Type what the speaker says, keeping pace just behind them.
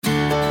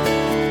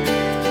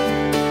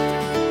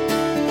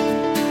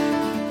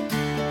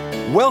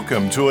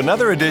Welcome to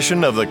another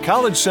edition of the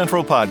College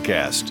Central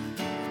Podcast.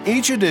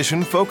 Each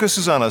edition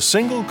focuses on a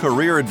single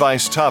career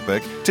advice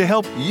topic to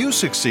help you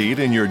succeed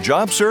in your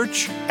job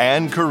search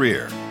and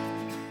career.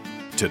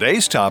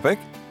 Today's topic,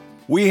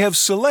 we have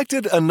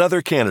selected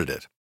another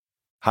candidate.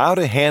 How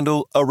to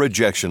handle a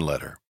rejection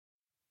letter.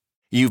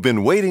 You've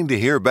been waiting to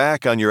hear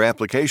back on your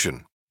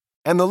application,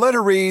 and the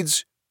letter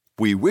reads,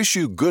 "We wish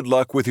you good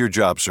luck with your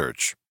job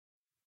search."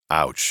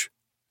 Ouch.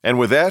 And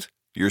with that,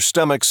 your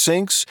stomach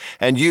sinks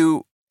and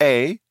you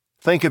A.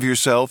 Think of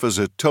yourself as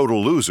a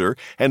total loser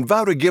and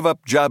vow to give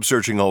up job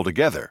searching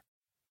altogether.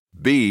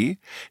 B.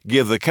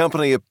 Give the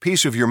company a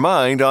piece of your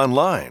mind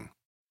online.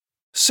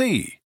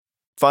 C.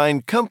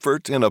 Find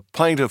comfort in a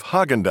pint of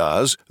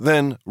Häagen-Dazs,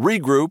 then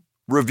regroup,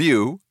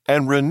 review,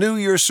 and renew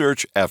your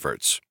search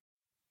efforts.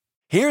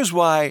 Here's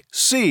why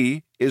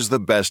C is the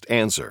best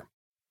answer.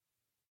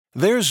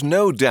 There's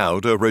no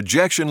doubt a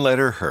rejection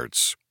letter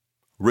hurts.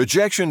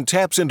 Rejection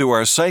taps into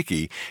our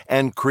psyche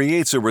and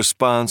creates a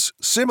response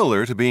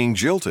similar to being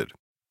jilted.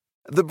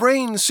 The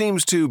brain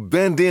seems to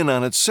bend in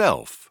on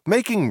itself,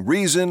 making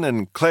reason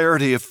and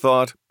clarity of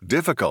thought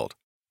difficult.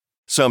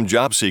 Some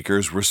job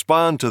seekers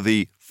respond to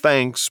the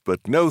thanks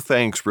but no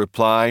thanks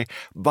reply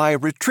by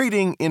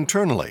retreating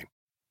internally.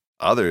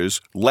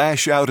 Others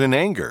lash out in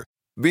anger,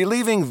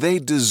 believing they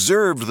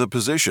deserved the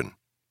position.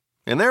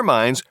 In their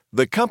minds,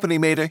 the company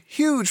made a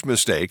huge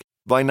mistake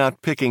by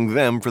not picking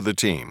them for the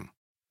team.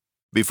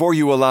 Before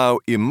you allow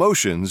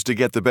emotions to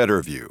get the better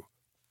of you,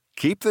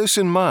 keep this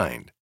in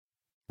mind.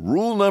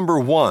 Rule number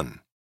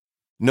 1.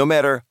 No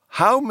matter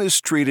how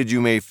mistreated you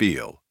may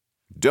feel,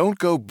 don't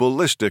go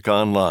ballistic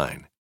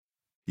online.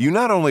 You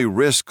not only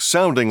risk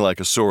sounding like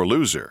a sore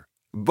loser,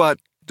 but,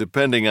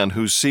 depending on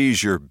who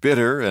sees your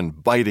bitter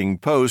and biting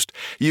post,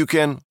 you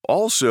can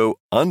also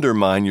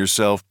undermine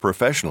yourself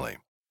professionally.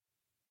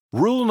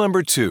 Rule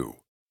number 2.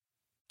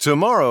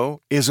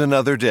 Tomorrow is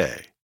another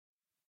day.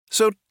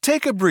 So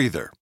take a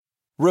breather.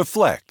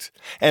 Reflect,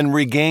 and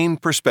regain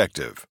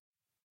perspective.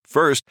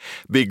 First,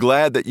 be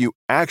glad that you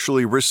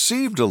actually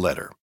received a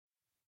letter.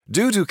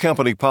 Due to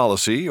company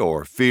policy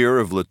or fear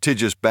of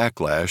litigious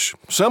backlash,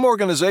 some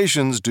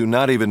organizations do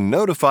not even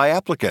notify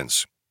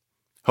applicants.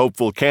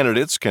 Hopeful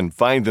candidates can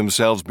find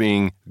themselves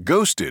being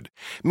ghosted,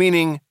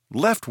 meaning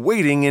left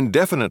waiting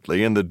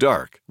indefinitely in the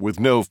dark with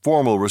no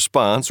formal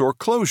response or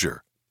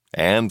closure,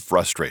 and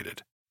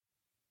frustrated.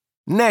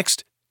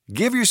 Next,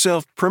 give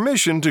yourself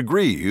permission to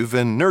grieve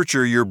and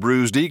nurture your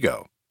bruised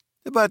ego,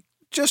 but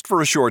just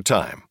for a short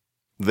time.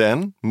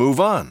 Then move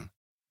on.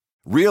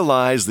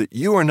 Realize that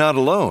you are not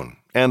alone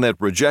and that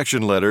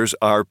rejection letters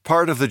are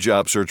part of the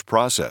job search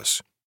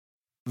process.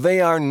 They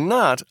are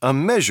not a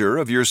measure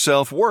of your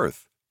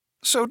self-worth,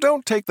 so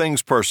don't take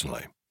things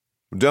personally.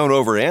 Don't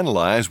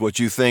overanalyze what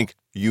you think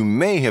you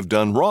may have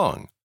done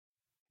wrong.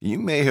 You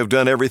may have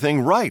done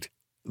everything right.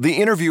 The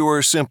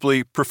interviewer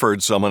simply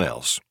preferred someone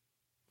else.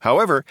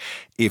 However,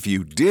 if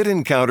you did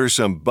encounter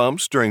some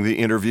bumps during the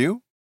interview,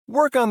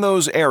 work on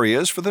those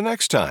areas for the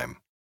next time.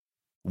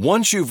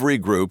 Once you've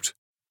regrouped,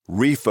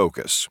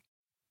 refocus.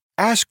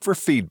 Ask for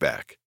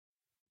feedback.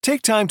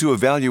 Take time to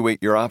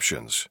evaluate your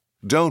options.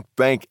 Don't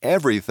bank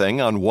everything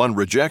on one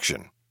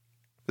rejection.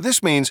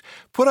 This means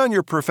put on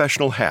your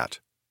professional hat,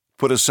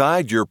 put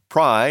aside your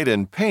pride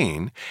and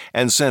pain,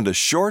 and send a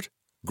short,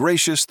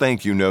 gracious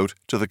thank you note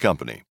to the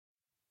company.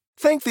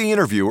 Thank the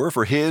interviewer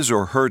for his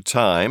or her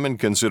time and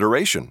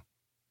consideration.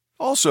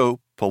 Also,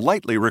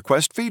 politely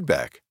request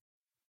feedback.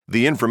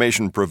 The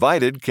information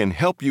provided can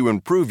help you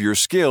improve your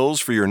skills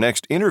for your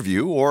next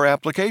interview or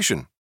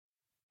application.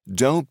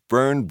 Don't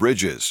burn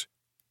bridges.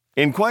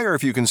 Inquire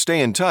if you can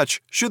stay in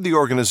touch should the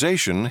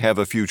organization have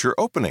a future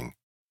opening.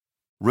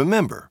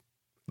 Remember,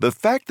 the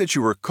fact that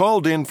you were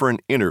called in for an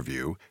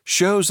interview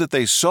shows that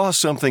they saw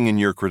something in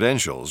your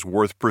credentials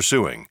worth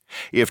pursuing,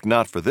 if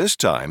not for this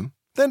time,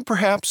 then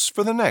perhaps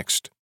for the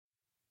next.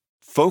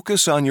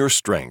 Focus on your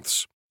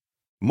strengths.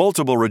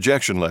 Multiple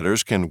rejection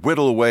letters can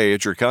whittle away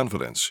at your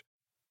confidence,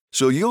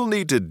 so you'll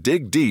need to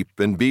dig deep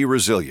and be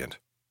resilient.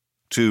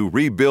 To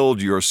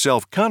rebuild your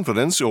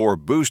self-confidence or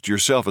boost your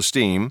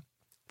self-esteem,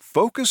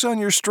 focus on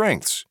your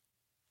strengths.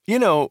 You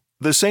know,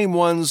 the same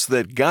ones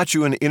that got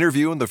you an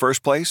interview in the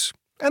first place,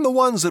 and the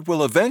ones that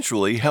will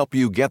eventually help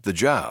you get the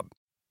job.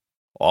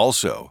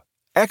 Also,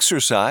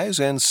 exercise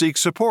and seek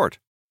support.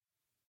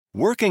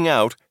 Working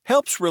out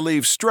helps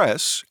relieve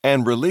stress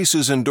and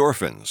releases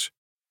endorphins.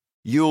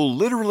 You'll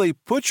literally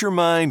put your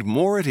mind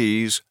more at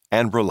ease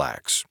and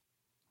relax.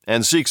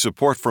 And seek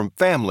support from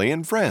family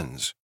and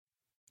friends.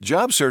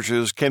 Job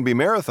searches can be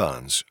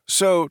marathons,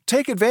 so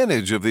take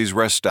advantage of these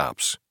rest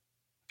stops.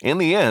 In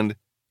the end,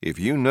 if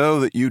you know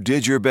that you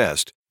did your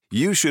best,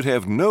 you should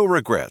have no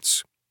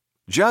regrets.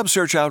 Job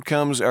search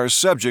outcomes are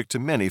subject to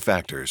many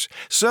factors,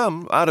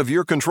 some out of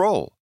your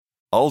control.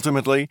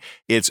 Ultimately,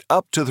 it's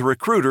up to the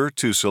recruiter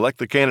to select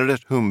the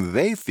candidate whom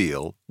they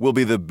feel will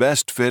be the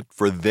best fit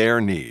for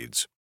their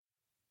needs.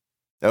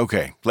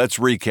 Okay, let's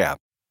recap.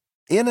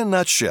 In a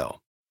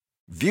nutshell,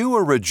 view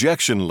a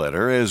rejection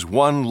letter as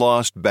one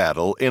lost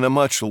battle in a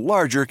much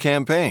larger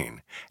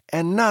campaign,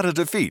 and not a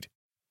defeat,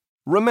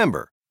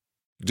 Remember,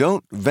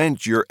 don't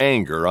vent your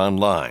anger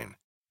online.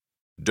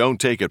 Don't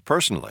take it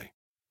personally.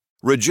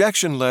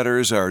 Rejection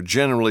letters are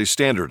generally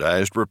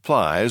standardized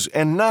replies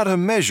and not a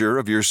measure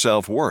of your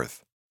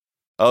self-worth.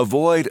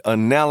 Avoid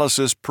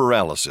analysis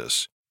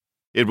paralysis.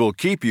 It will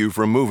keep you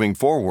from moving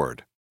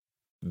forward.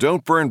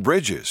 Don't burn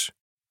bridges.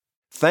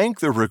 Thank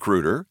the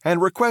recruiter and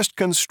request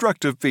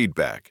constructive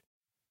feedback.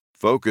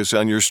 Focus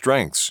on your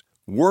strengths,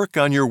 work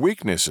on your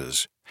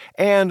weaknesses,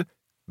 and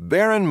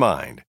bear in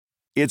mind,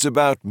 it's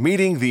about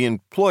meeting the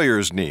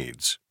employer's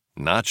needs,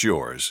 not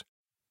yours.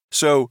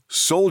 So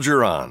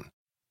soldier on.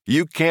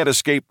 You can't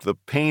escape the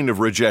pain of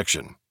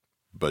rejection,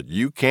 but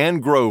you can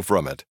grow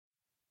from it.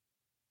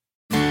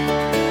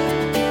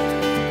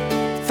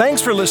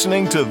 Thanks for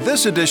listening to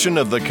this edition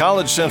of the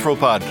College Central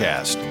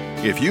Podcast.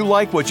 If you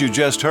like what you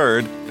just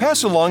heard,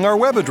 pass along our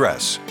web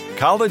address,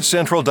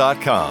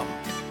 collegecentral.com.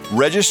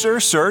 Register,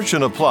 search,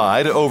 and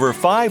apply to over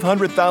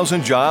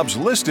 500,000 jobs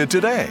listed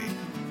today.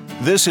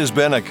 This has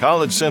been a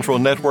College Central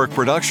Network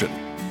production.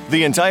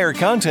 The entire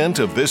content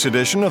of this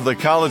edition of the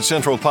College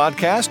Central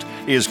Podcast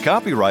is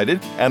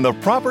copyrighted and the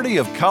property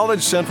of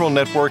College Central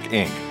Network,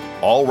 Inc.,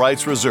 all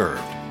rights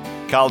reserved.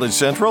 College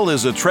Central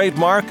is a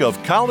trademark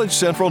of College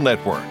Central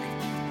Network.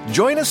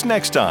 Join us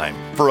next time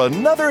for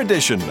another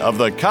edition of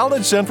the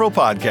College Central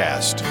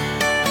Podcast.